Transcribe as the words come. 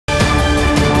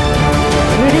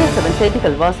7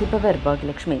 செய்திகள் வாசிப்பவர்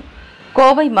பாகியலட்சுமி.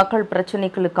 கோவை மக்கள்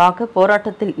பிரச்சினைகளுக்காக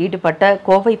போராட்டத்தில் ஈடுபட்ட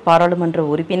கோவை பாராளுமன்ற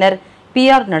உறுப்பினர்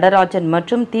PR நடராஜன்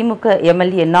மற்றும் திமுக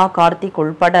MLA நா கார்த்திக்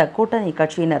உள்பட கூட்டணி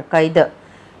கட்சியினர் கைது.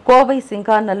 கோவை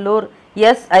சிங்காநல்லூர்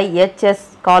SIHS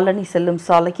காலனி செல்லும்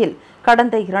சாலையில்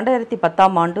கடந்த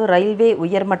 2010ஆம் ஆண்டு ரயில்வே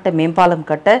உயர்மட்ட மேம்பாலம்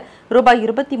கட்ட ரூபாய்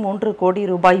 23 கோடி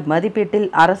மதிப்பீட்டில்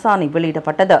அரசாணை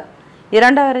வெளியிடப்பட்டது.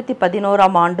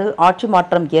 2011ஆம் ஆண்டு ஆட்சி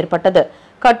மாற்றம் ஏற்பட்டது.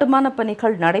 கட்டுமான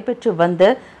பணிகள் நடைபெற்று வந்த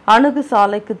அணுகு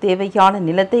சாலைக்கு தேவையான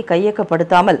நிலத்தை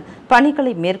கையகப்படுத்தாமல்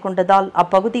பணிகளை மேற்கொண்டதால்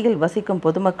அப்பகுதியில் வசிக்கும்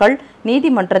பொதுமக்கள்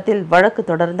நீதிமன்றத்தில் வழக்கு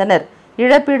தொடர்ந்தனர்.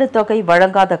 இழப்பீடு தொகை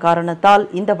வழங்காத காரணத்தால்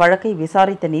இந்த வழக்கை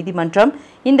விசாரித்த நீதிமன்றம்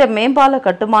இந்த மேம்பால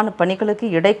கட்டுமான பணிகளுக்கு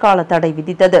இடைக்கால தடை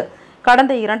விதித்தது.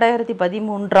 கடந்த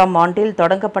 2013ஆம் ஆண்டில்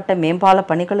தொடங்கப்பட்ட மேம்பால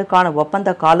பணிகளுக்கான ஒப்பந்த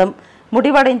காலம்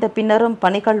முடிவடைந்த பின்னரும்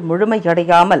பணிகள்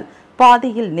முழுமையடையாமல்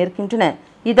பாதியில் நிற்கின்றன.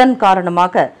 இதன்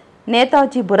காரணமாக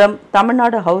Netajipuram,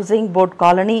 Tamil Nadu housing board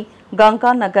colony,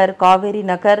 Ganga நகர், காவேரி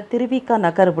நகர், திருவிக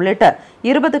நகர் உள்ளிட்ட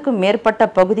 20க்கும் மேற்பட்ட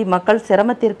பகுதி மக்கள்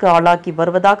சிரமத்திற்கு ஆளாக்கி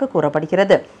வருவதாக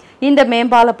கூறப்படுகிறது. இந்த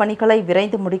மேம்பால பணிகளை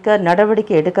விரைந்து முடிக்க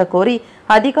நடவடிக்கை எடுக்க கோரி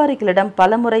அதிகாரிகளிடம்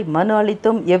பலமுறை மனு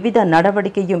அளித்தும் எவ்வித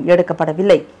நடவடிக்கையும்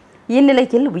எடுக்கப்படவில்லை.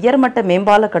 இந்நிலையில் உயர்மட்ட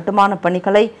மேம்பால கட்டுமான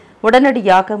பணிகளை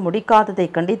உடனடியாக முடிக்காததை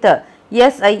கண்டித்து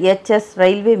SIHS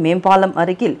ரயில்வே மேம்பாலம்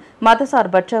அருகில்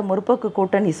மதசார்பற்ற முற்போக்கு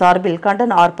கூட்டணி சார்பில்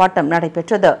கண்டன ஆர்ப்பாட்டம்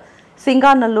நடைபெற்றது.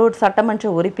 சிங்காநல்லூர் சட்டமன்ற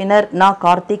உறுப்பினர் நா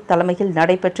கார்த்திக் தலைமையில்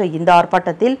நடைபெற்ற இந்த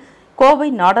ஆர்ப்பாட்டத்தில் கோவை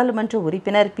நாடாளுமன்ற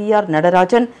உறுப்பினர் PR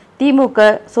நடராஜன்,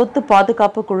 திமுக சொத்து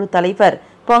பாதுகாப்பு குழு தலைவர்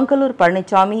பொங்கலூர்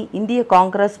பழனிசாமி, இந்திய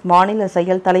காங்கிரஸ் மாநில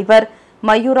செயல் தலைவர்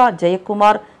மயூரா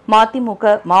ஜெயக்குமார்,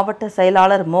 மதிமுக மாவட்ட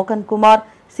செயலாளர் மோகன்குமார்,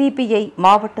 CPI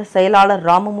மாவட்ட செயலாளர்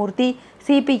ராமமூர்த்தி,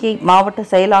 CPI மாவட்ட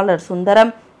செயலாளர்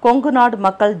சுந்தரம், கொங்குநாடு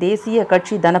மக்கள் தேசிய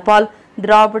கட்சி தனபால்,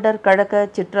 திராவிடர் கழக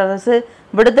சிற்றரசு,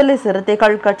 விடுதலை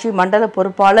சிறுத்தைகள் கட்சி மண்டல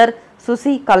பொறுப்பாளர்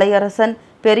சுசி கலையரசன்,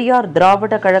 பெரியார்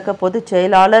திராவிட கழக பொதுச்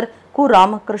செயலாளர் கு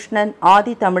ராமகிருஷ்ணன்,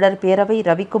 ஆதி தமிழர் பேரவை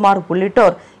ரவிக்குமார்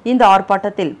உள்ளிட்டோர் இந்த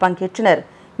ஆர்ப்பாட்டத்தில் பங்கேற்றனர்.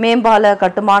 மேம்பால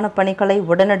கட்டுமான பணிகளை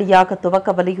உடனடியாக துவக்க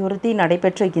வலியுறுத்தி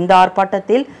நடைபெற்ற இந்த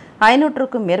ஆர்ப்பாட்டத்தில்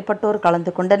 500க்கும் மேற்பட்டோர்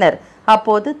கலந்து கொண்டனர்.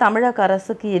 அப்போது தமிழக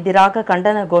அரசுக்கு எதிராக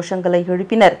கண்டன கோஷங்களை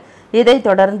எழுப்பினர். இதைத்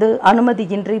தொடர்ந்து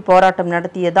அனுமதியின்றி போராட்டம்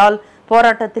நடத்தியதால்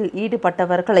போராட்டத்தில்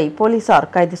ஈடுபட்டவர்களை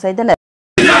போலீசார் கைது செய்தனர்.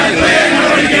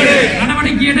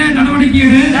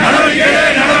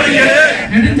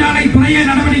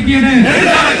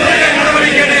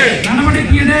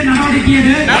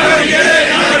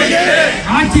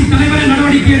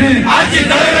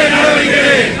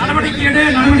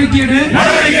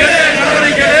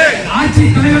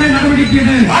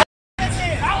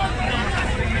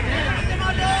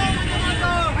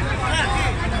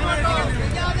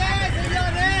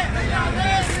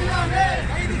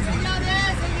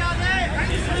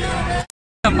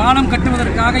 பாலம்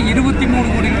கட்டுவதற்காக 23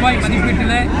 கோடி ரூபாய்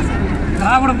மதிப்பீட்டில்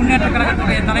திராவிட முன்னேற்ற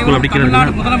கழகத்துடைய தலைவர்,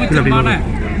 தமிழ்நாடு முதலமைச்சருமான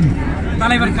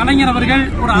தலைவர் கலைஞர் அவர்கள்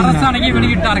ஒரு அரசாணையை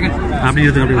வெளியிட்டார்கள்.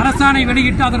 அரசாணை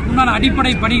வெளியிட்டு அதற்குண்டான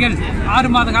அடிப்படை பணிகள்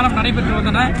 6 மாத காலம் நடைபெற்று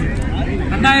வந்தன.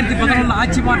 2011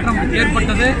 ஆட்சி மாற்றம்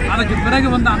ஏற்பட்டது. அதற்கு பிறகு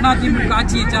வந்த அதிமுக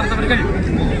ஆட்சியை சார்ந்தவர்கள்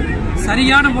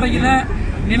சரியான முறையில்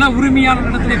நில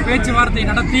உரிமையாளர்களிடத்தில் பேச்சுவார்த்தை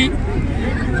நடத்தி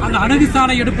அந்த அணுகு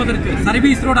சாலை எடுப்பதற்கு,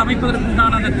 சர்வீஸ் ரோடு அமைப்பதற்கு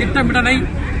உண்டான அந்த திட்டமிடலை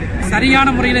சரியான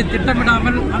முறையில்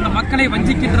திட்டமிடாமல் அந்த மக்களை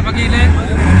வஞ்சிக்கின்ற வகையில்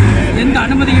எந்த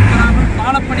அனுமதியும் பெறாமல்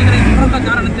பாலப்பணிகளை தொடர்ந்த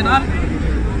காரணத்தினால்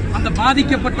அந்த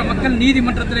பாதிக்கப்பட்ட மக்கள்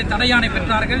நீதிமன்றத்திலே தடையாணை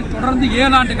பெற்றார்கள். தொடர்ந்து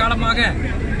 7 ஆண்டு காலமாக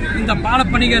இந்த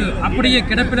பாலப்பணிகள் அப்படியே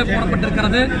கிடப்பிலே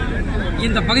போடப்பட்டிருக்கிறது.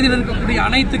 இந்த பகுதியில் இருக்கக்கூடிய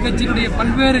அனைத்து கட்சியினுடைய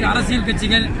பல்வேறு அரசியல்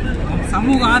கட்சிகள்,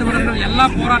 சமூக ஆர்வலர்கள் எல்லா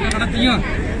போராட்டம் நடத்தியும்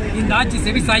இந்த ஆட்சி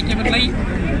செவி சாய்க்கவில்லை.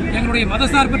 எங்களுடைய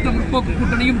மதசார்பற்ற முற்போக்கு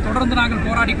கூட்டணியும் தொடர்ந்து நாங்கள்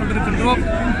போராடி கொண்டிருக்கின்றோம்.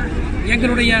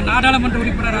 எங்களுடைய நாடாளுமன்ற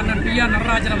உறுப்பினர் அண்ணன் PR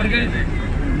நடராஜன் அவர்கள்,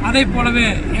 அதே போலவே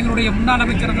எங்களுடைய முன்னாள்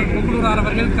அமைச்சர் அண்ணன் பொங்கலூர்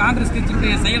அவர்கள், காங்கிரஸ்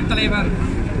கட்சியினுடைய செயல் தலைவர்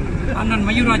அண்ணன்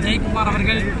மயூரா ஜெயக்குமார்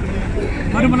அவர்கள்,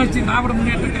 மறுமலர்ச்சி திராவிட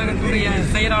முன்னேற்ற கழகத்துடைய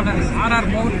செயலாளர் RR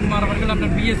மோகன்குமார் அவர்கள்,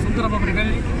 அண்ணன் BS சுந்தரம்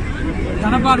அவர்கள்,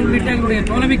 தனபால் உள்ளிட்ட எங்களுடைய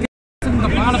தோழமைக்கு இந்த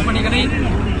பாலப்பணிகளை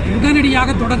உடனடியாக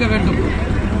தொடங்க வேண்டும்.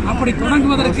 அப்படி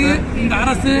தொடங்குவதற்கு இந்த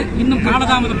அரசு இன்னும்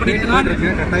காலதாமதப்படுத்தினால்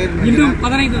இன்னும்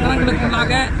 15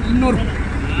 தினங்களுக்குள்ளாக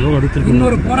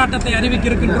இன்னொரு போராட்டத்தை அறிவிக்க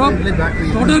இருக்கின்றோம்.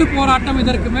 தொடர் போராட்டம்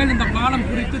இதற்கு மேல் இந்த பாலம்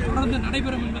குறித்து தொடர்ந்து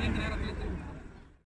நடைபெறும் என்பதை